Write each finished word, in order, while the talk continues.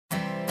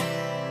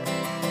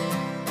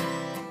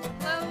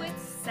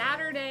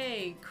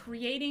today,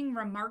 creating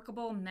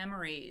remarkable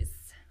memories.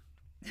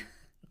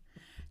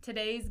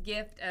 Today's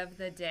gift of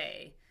the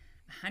day.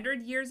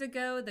 100 years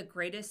ago, the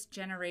greatest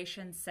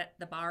generation set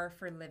the bar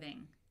for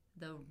living,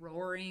 the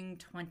Roaring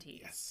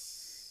 20s.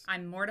 Yes.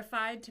 I'm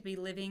mortified to be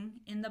living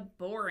in the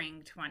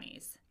boring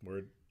 20s.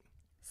 Word.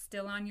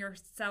 Still on your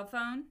cell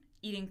phone,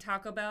 eating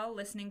Taco Bell,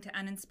 listening to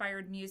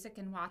uninspired music,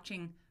 and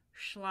watching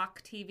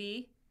schlock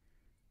TV?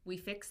 We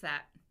fix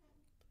that.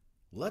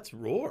 Let's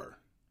roar.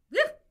 Woo!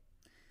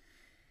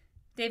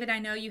 David, I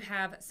know you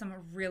have some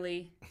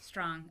really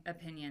strong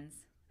opinions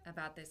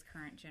about this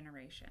current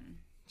generation.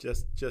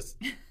 Just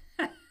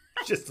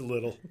a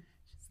little.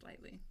 Just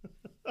slightly.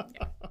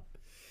 Yeah.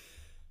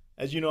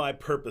 As you know, I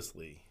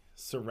purposely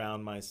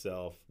surround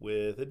myself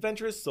with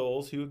adventurous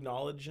souls who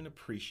acknowledge and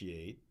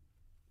appreciate,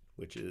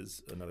 which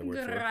is another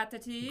word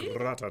Gratitude. for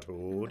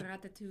gratitude.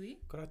 Gratitude.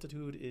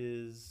 Gratitude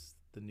is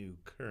the new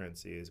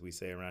currency, as we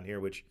say around here,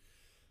 which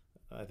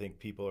I think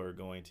people are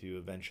going to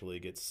eventually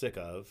get sick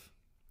of.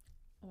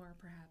 Or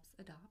perhaps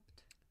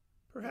adopt.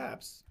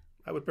 Perhaps.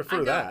 I would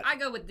prefer that. I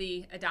go with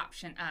the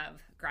adoption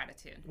of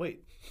gratitude.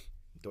 Wait,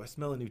 do I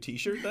smell a new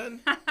t-shirt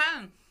then?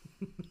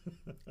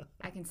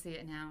 I can see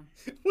it now.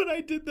 When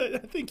I did that, I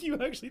think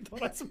you actually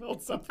thought I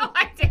smelled something. No,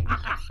 I did.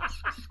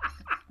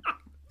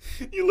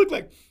 You look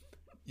like,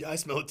 yeah, I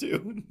smell it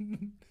too.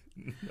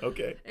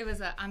 Okay. It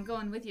was I'm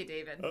going with you,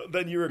 David.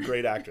 Then you're a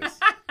great actress.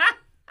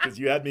 Because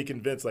you had me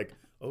convinced, like,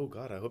 oh,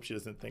 God, I hope she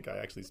doesn't think I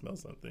actually smell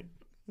something.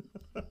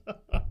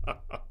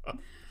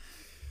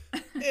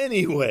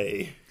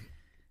 Anyway,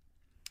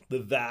 the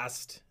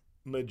vast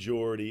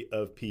majority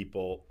of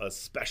people,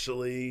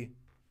 especially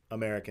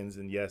Americans,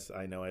 and yes,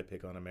 I know I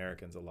pick on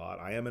Americans a lot.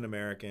 I am an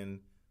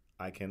American.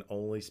 I can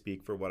only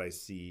speak for what I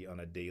see on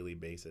a daily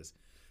basis.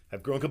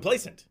 Have grown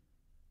complacent,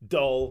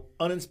 dull,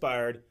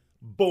 uninspired,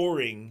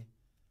 boring,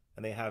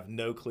 and they have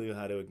no clue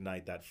how to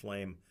ignite that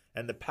flame.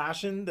 And the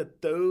passion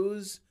that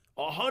those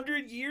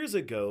 100 years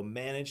ago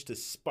managed to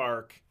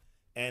spark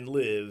and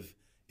live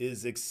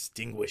is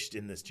extinguished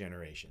in this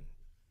generation.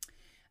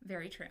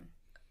 Very true.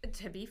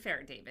 To be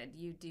fair, David,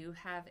 you do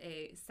have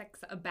a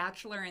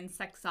bachelor in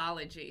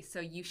sexology, so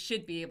you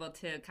should be able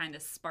to kind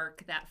of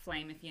spark that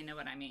flame, if you know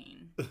what I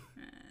mean.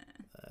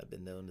 I've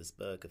been known to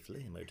spark a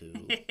flame or two.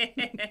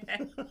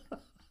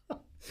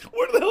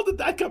 Where the hell did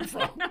that come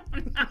from?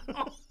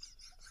 No.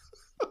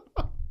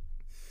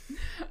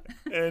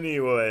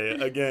 Anyway,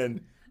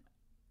 again,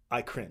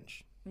 I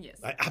cringe. Yes.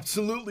 I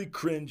absolutely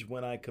cringe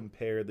when I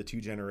compare the two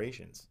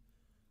generations.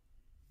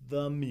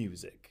 The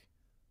music,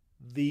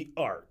 the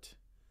art,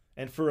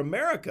 and for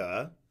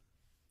America,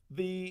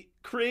 the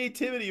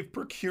creativity of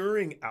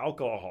procuring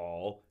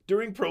alcohol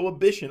during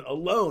Prohibition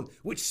alone,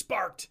 which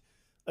sparked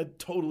a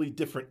totally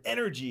different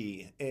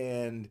energy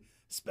and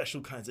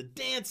special kinds of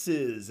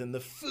dances and the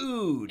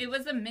food. It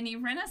was a mini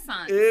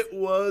renaissance. It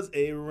was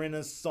a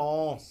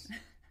renaissance.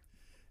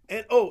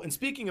 And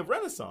speaking of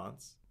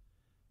renaissance,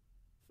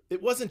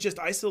 it wasn't just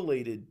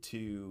isolated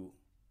to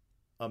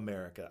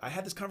America. I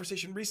had this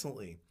conversation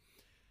recently.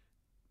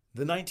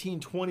 The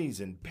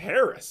 1920s in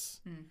Paris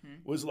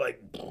was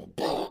like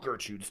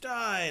Gertrude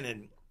Stein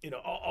and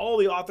all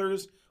the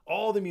authors,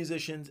 all the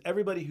musicians,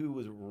 everybody who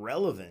was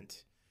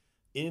relevant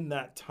in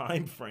that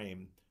time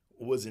frame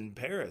was in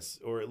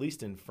Paris, or at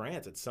least in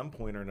France at some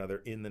point or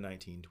another in the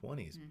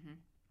 1920s.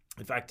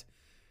 In fact,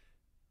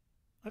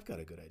 I've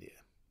got a good idea.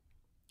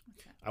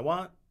 I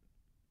want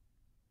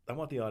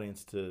the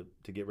audience to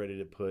get ready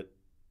to put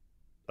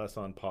us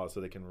on pause so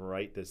they can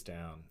write this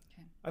down.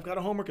 Okay. I've got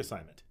a homework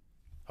assignment.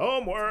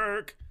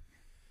 Homework!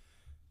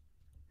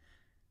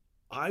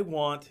 I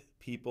want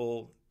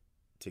people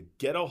to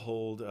get a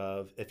hold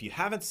of, if you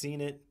haven't seen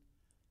it,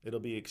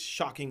 it'll be a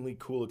shockingly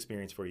cool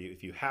experience for you.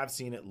 If you have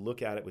seen it,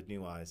 look at it with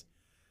new eyes.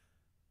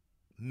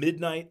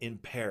 Midnight in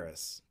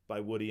Paris by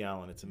Woody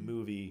Allen. It's a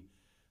movie.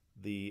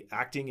 The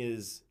acting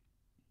is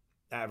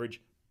average,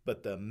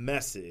 but the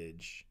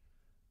message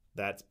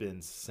that's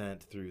been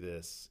sent through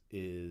this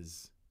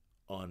is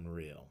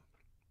unreal.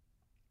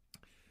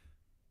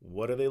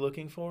 What are they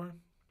looking for?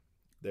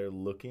 They're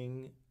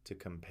looking to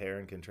compare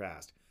and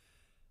contrast.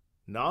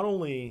 Not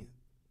only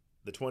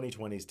the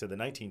 2020s to the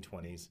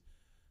 1920s,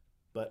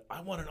 but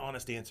I want an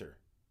honest answer.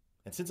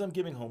 And since I'm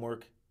giving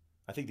homework,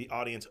 I think the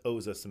audience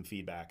owes us some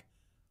feedback.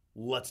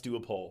 Let's do a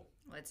poll.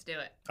 Let's do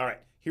it. All right,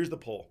 here's the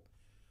poll.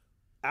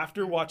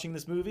 After watching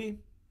this movie,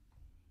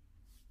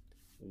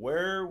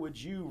 where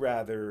would you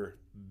rather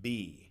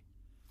be?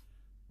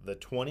 The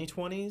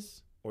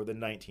 2020s or the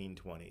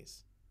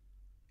 1920s?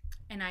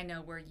 And I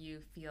know where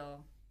you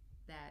feel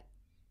that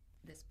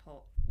this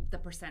poll, the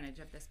percentage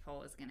of this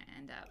poll is going to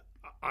end up.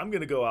 I'm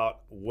going to go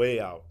way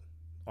out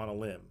on a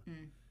limb.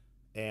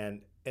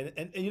 And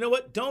you know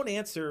what? Don't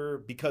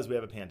answer because we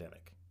have a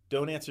pandemic.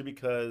 Don't answer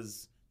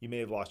because you may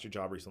have lost your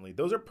job recently.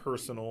 Those are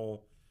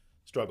personal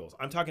struggles.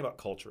 I'm talking about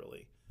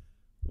culturally.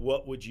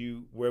 Where would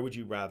you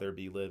rather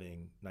be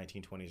living,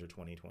 1920s or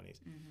 2020s?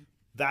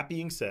 That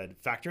being said,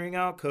 factoring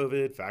out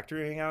COVID,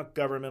 factoring out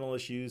governmental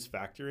issues,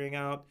 factoring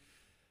out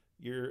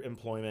your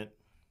employment,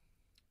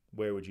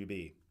 where would you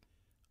be?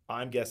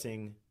 I'm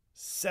guessing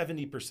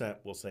 70%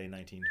 will say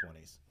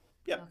 1920s.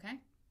 Yep. Okay.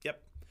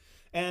 Yep.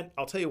 And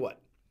I'll tell you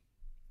what.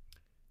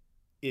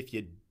 If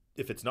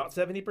it's not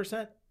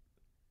 70%,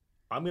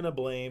 I'm going to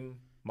blame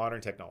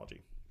modern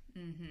technology.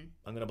 Mm-hmm.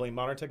 I'm going to blame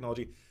modern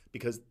technology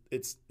because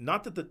it's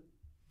not that the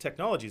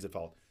technology is at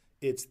fault.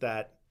 It's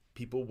that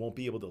people won't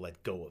be able to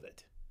let go of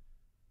it.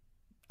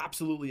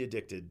 Absolutely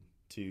addicted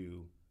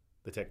to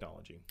the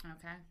technology.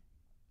 Okay.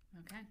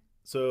 Okay.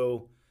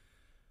 So,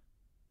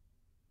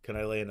 can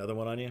I lay another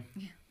one on you?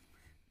 Yeah.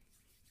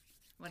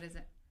 What is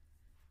it?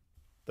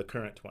 The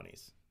current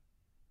 20s.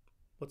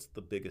 What's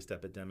the biggest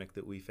epidemic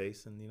that we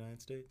face in the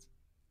United States?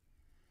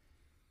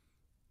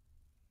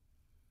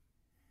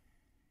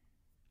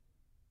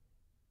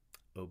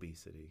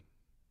 Obesity.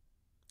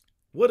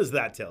 What does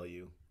that tell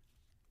you?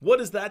 What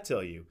does that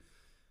tell you?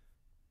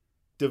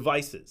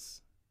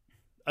 Devices.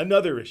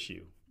 Another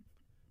issue.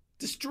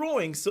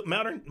 Destroying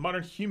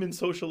modern human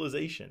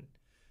socialization.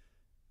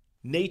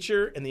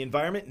 Nature and the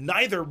environment,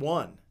 neither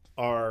one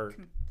are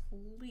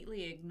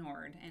Completely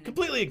ignored. And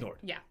completely ignored.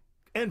 Yeah.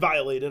 And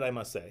violated, I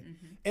must say.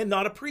 Mm-hmm. And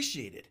not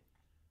appreciated.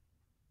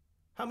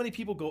 How many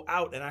people go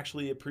out and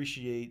actually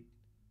appreciate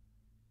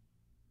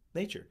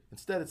nature?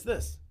 Instead, it's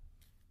this.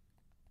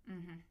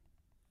 Mm-hmm.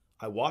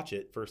 I watch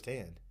it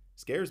firsthand.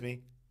 Scares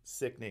me.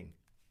 Sickening.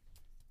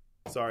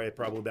 Sorry, I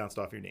probably bounced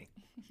off your knee.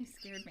 You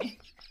scared me.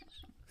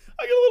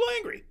 I get a little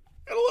angry.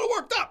 Got a little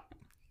worked up.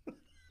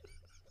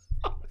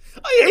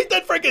 I hate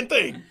that freaking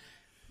thing.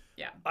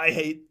 Yeah. I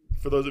hate,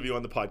 for those of you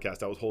on the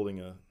podcast, I was holding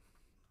an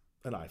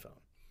iPhone.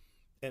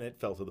 And it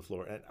fell to the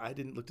floor. And I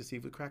didn't look to see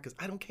if it cracked because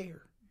I don't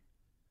care.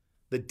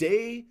 The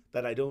day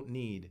that I don't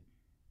need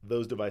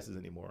those devices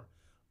anymore,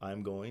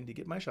 I'm going to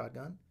get my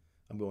shotgun.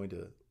 I'm going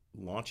to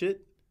launch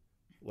it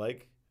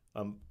like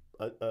a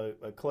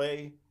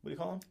clay, what do you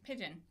call them?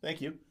 Pigeon. Thank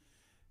you.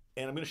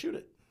 And I'm going to shoot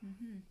it.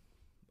 Mm-hmm.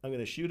 I'm going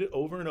to shoot it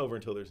over and over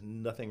until there's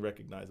nothing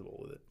recognizable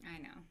with it.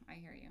 I know. I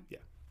hear you. Yeah.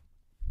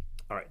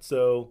 All right.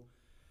 So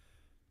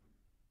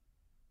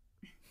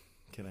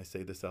can I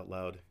say this out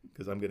loud?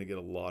 Because I'm going to get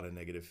a lot of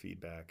negative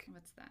feedback.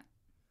 What's that?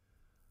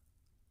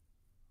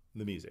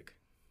 The music.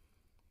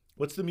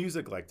 What's the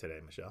music like today,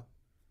 Michelle?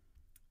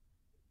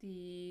 Do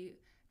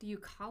you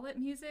call it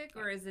music,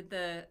 or is it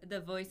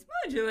the voice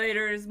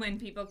modulators when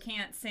people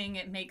can't sing?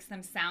 It makes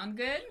them sound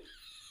good.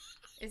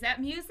 Is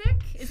that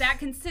music? Is that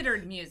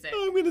considered music?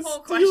 I'm going to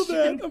Whole steal question.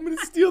 that. I'm going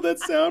to steal that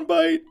sound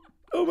bite.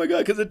 Oh my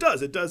God, because it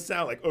does. It does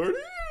sound like.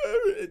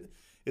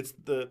 It's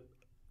the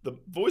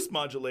voice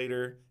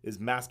modulator is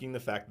masking the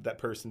fact that that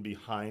person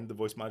behind the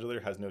voice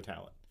modulator has no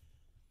talent.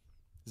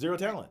 Zero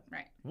talent.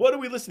 Right. What are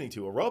we listening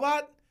to? A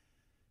robot?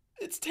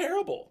 It's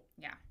terrible.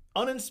 Yeah.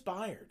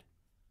 Uninspired.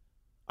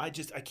 I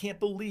can't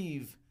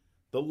believe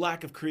the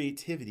lack of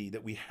creativity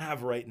that we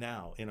have right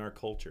now in our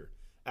culture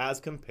as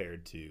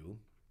compared to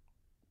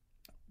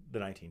the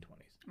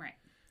 1920s. Right.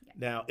 Yeah.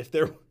 Now, if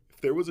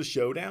there was a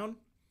showdown,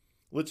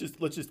 let's just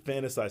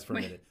fantasize for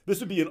a minute.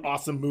 This would be an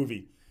awesome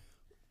movie.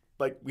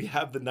 Like, we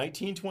have the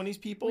 1920s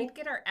people. We'd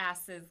get our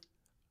asses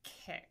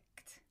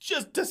kicked.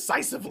 Just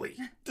decisively.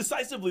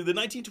 Decisively, the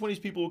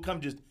 1920s people would come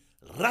just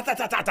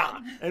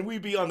rat-ta-ta-ta-ta, and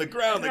we'd be on the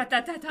ground like,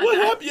 what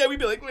happened? Yeah, we'd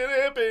be like, what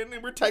happened?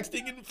 And we're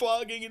texting and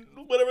flogging and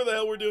whatever the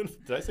hell we're doing.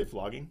 Did I say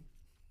flogging?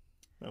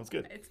 That was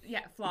good.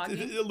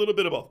 Flogging. A little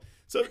bit of both.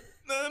 So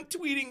I'm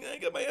tweeting, I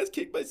got my ass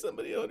kicked by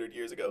somebody 100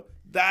 years ago.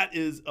 That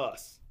is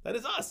us. That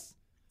is us.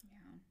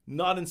 Yeah.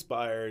 Not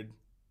inspired.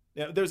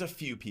 Now, there's a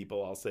few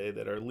people, I'll say,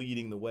 that are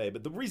leading the way.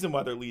 But the reason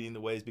why they're leading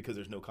the way is because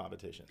there's no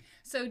competition.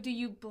 So do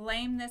you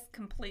blame this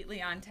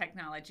completely on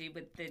technology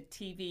with the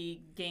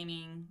TV,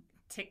 gaming,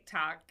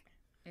 TikTok,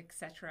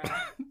 etc.?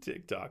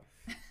 TikTok.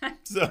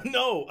 So,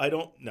 no, I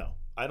don't. No.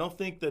 I don't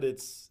think that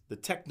it's the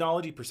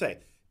technology per se.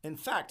 In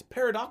fact,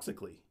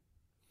 paradoxically,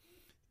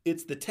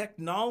 it's the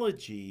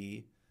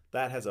technology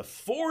that has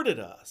afforded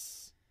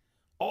us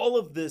all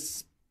of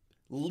this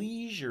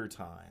leisure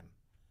time.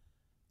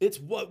 It's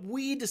what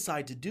we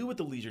decide to do with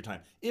the leisure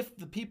time. If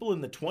the people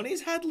in the 20s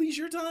had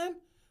leisure time,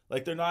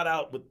 like they're not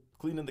out with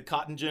cleaning the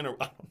cotton gin, or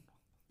I don't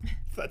know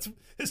if that's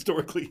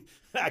historically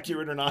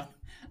accurate or not.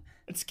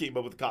 I just came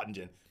up with cotton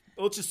gin.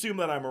 Let's assume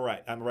that I'm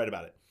right. I'm right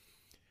about it.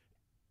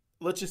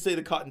 Let's just say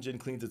the cotton gin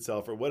cleans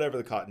itself, or whatever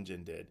the cotton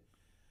gin did.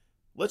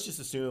 Let's just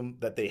assume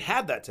that they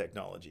had that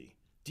technology.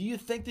 Do you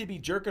think they'd be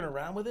jerking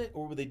around with it,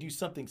 or would they do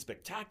something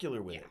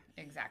spectacular with it?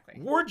 Yeah, exactly.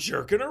 We're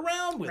jerking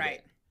around with Right.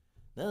 it.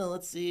 No,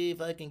 let's see if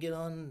I can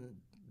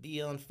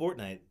be on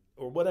Fortnite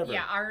or whatever.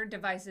 Yeah, our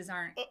devices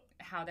aren't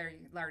how they're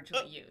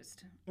largely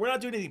used. We're not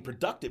doing anything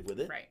productive with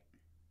it. Right.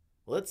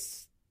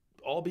 Let's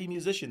all be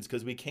musicians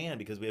because we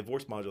have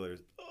voice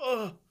modulators.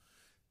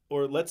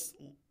 Or let's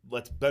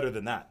better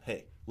than that.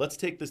 Hey, let's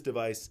take this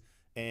device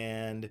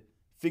and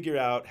figure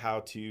out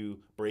how to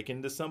break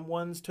into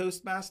someone's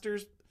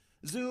Toastmasters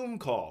Zoom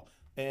call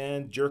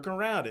and jerk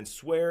around and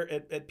swear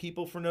at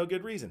people for no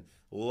good reason.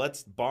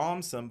 Let's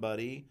bomb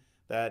somebody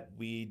that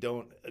we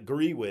don't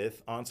agree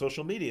with on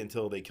social media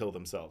until they kill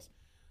themselves.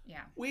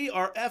 Yeah. We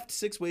are effed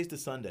 6 ways to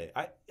Sunday.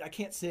 I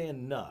can't say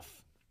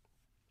enough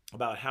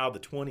about how the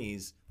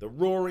 20s, the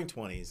roaring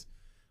 20s,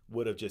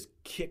 would have just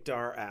kicked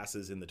our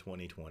asses in the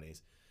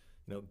 2020s.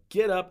 You know,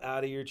 get up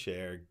out of your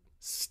chair,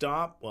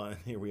 stop. Well,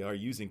 here we are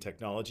using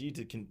technology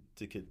to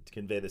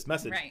convey this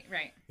message.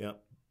 Right. Yeah.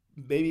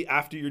 Maybe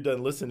after you're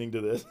done listening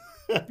to this,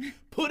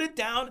 put it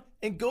down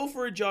and go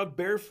for a jog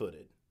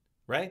barefooted,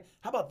 right?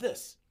 How about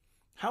this?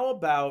 How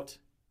about,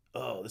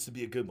 this would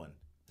be a good one.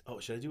 Oh,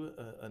 should I do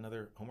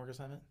another homework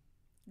assignment?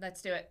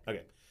 Let's do it.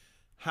 Okay.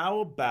 How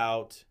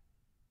about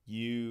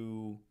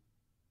you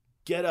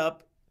get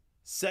up,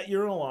 set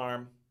your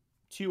alarm,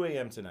 2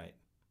 a.m. tonight,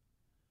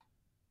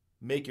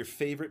 make your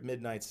favorite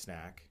midnight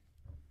snack,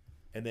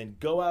 and then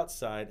go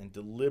outside and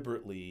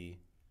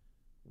deliberately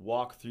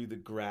walk through the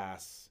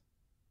grass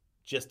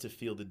just to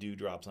feel the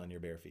dewdrops on your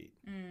bare feet.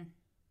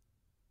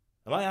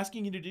 Am I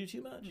asking you to do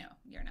too much? No,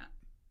 you're not.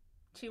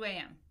 2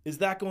 a.m. Is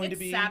that going to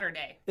be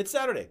Saturday? It's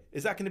Saturday.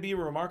 Is that going to be a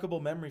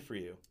remarkable memory for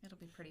you? It'll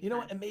be pretty. You know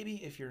fun. what? And maybe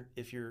if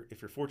you're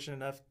fortunate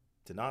enough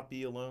to not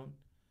be alone,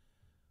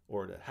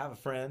 or to have a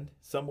friend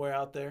somewhere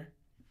out there,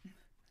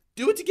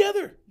 do it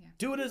together. Yeah.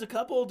 Do it as a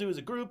couple. Do it as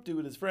a group. Do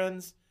it as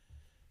friends.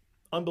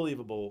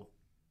 Unbelievable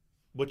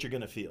what you're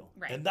going to feel.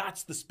 Right. And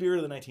that's the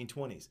spirit of the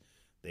 1920s.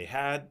 They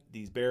had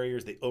these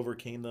barriers. They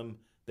overcame them.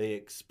 They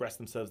expressed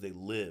themselves. They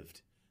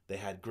lived. They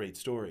had great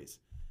stories.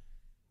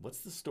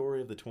 What's the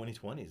story of the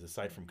 2020s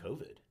aside from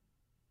COVID?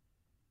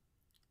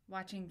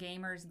 Watching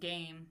gamers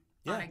game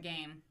on a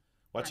game.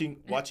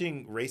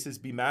 Watching races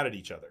be mad at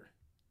each other.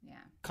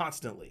 Yeah.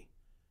 Constantly.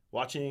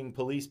 Watching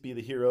police be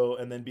the hero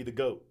and then be the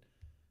goat.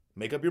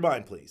 Make up your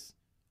mind, please.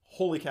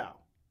 Holy cow.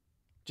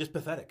 Just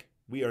pathetic.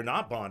 We are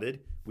not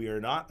bonded. We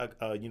are not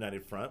a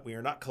united front. We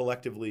are not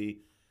collectively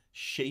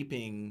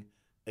shaping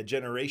a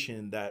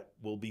generation that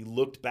will be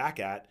looked back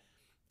at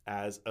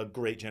as a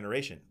great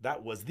generation.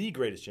 That was the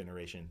greatest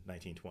generation,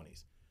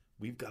 1920s.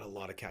 We've got a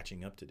lot of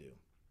catching up to do.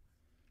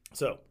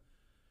 So,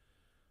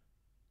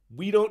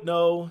 we don't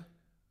know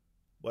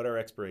what our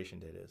expiration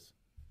date is.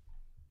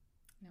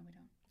 No, we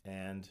don't.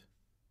 And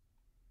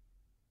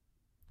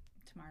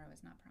tomorrow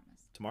is not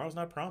promised. Tomorrow's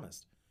not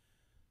promised.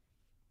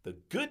 The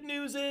good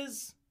news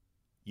is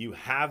you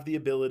have the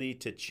ability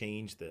to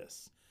change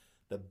this.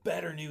 The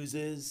better news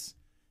is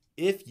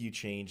if you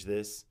change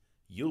this,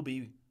 you'll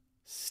be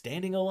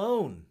standing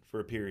alone for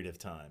a period of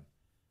time.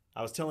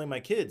 I was telling my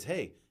kids,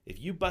 hey, if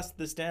you bust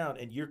this down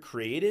and you're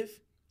creative,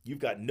 you've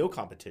got no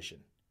competition.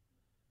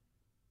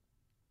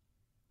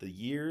 The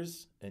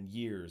years and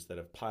years that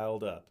have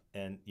piled up,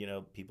 and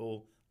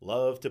people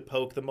love to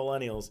poke the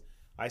millennials.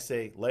 I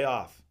say, lay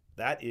off.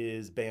 That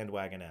is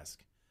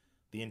bandwagon-esque.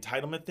 The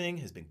entitlement thing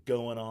has been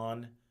going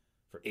on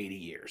for 80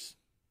 years,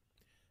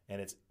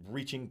 and it's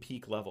reaching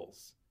peak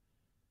levels.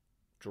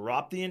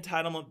 Drop the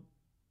entitlement,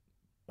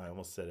 I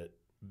almost said it,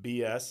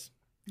 BS.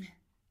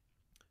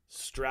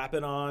 Strap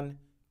it on,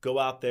 go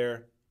out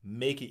there,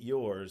 make it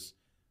yours,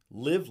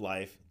 live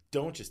life,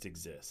 don't just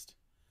exist.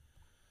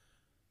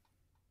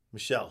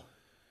 Michelle,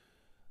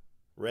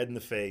 red in the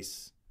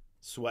face,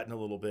 sweating a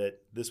little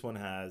bit. This one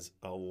has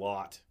a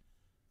lot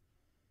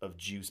of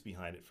juice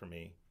behind it for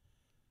me.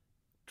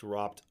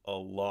 Dropped a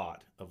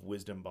lot of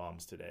wisdom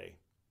bombs today.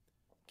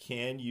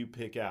 Can you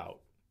pick out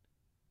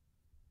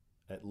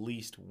at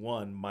least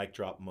one mic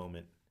drop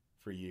moment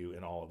for you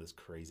in all of this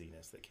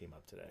craziness that came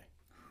up today?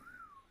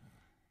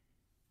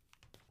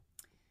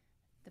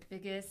 The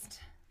biggest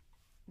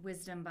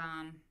wisdom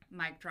bomb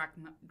mic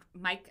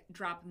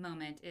drop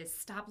moment is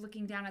stop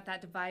looking down at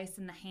that device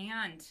in the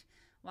hand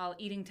while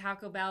eating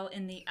Taco Bell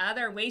in the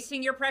other,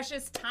 wasting your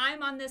precious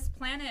time on this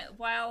planet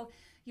while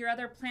your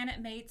other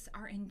planet mates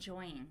are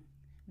enjoying.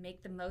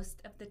 Make the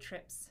most of the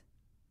trips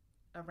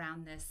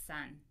around this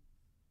sun.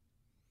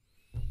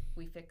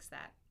 We fix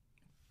that.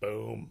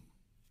 Boom.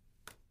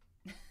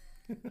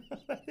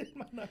 I hit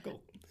my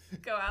knuckle.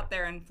 Go out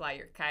there and fly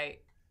your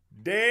kite.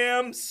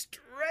 Damn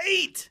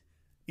straight.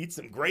 Eat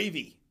some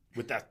gravy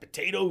with that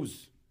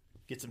potatoes.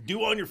 Get some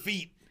dew on your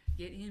feet.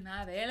 Get in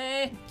my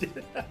belly.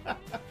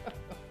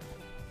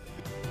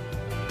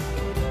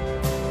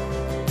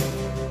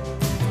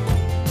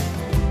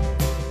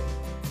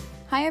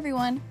 Hi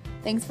everyone.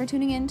 Thanks for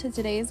tuning in to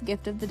today's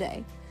Gift of the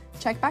Day.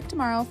 Check back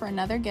tomorrow for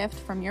another gift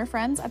from your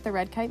friends at the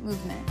Red Kite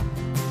Movement.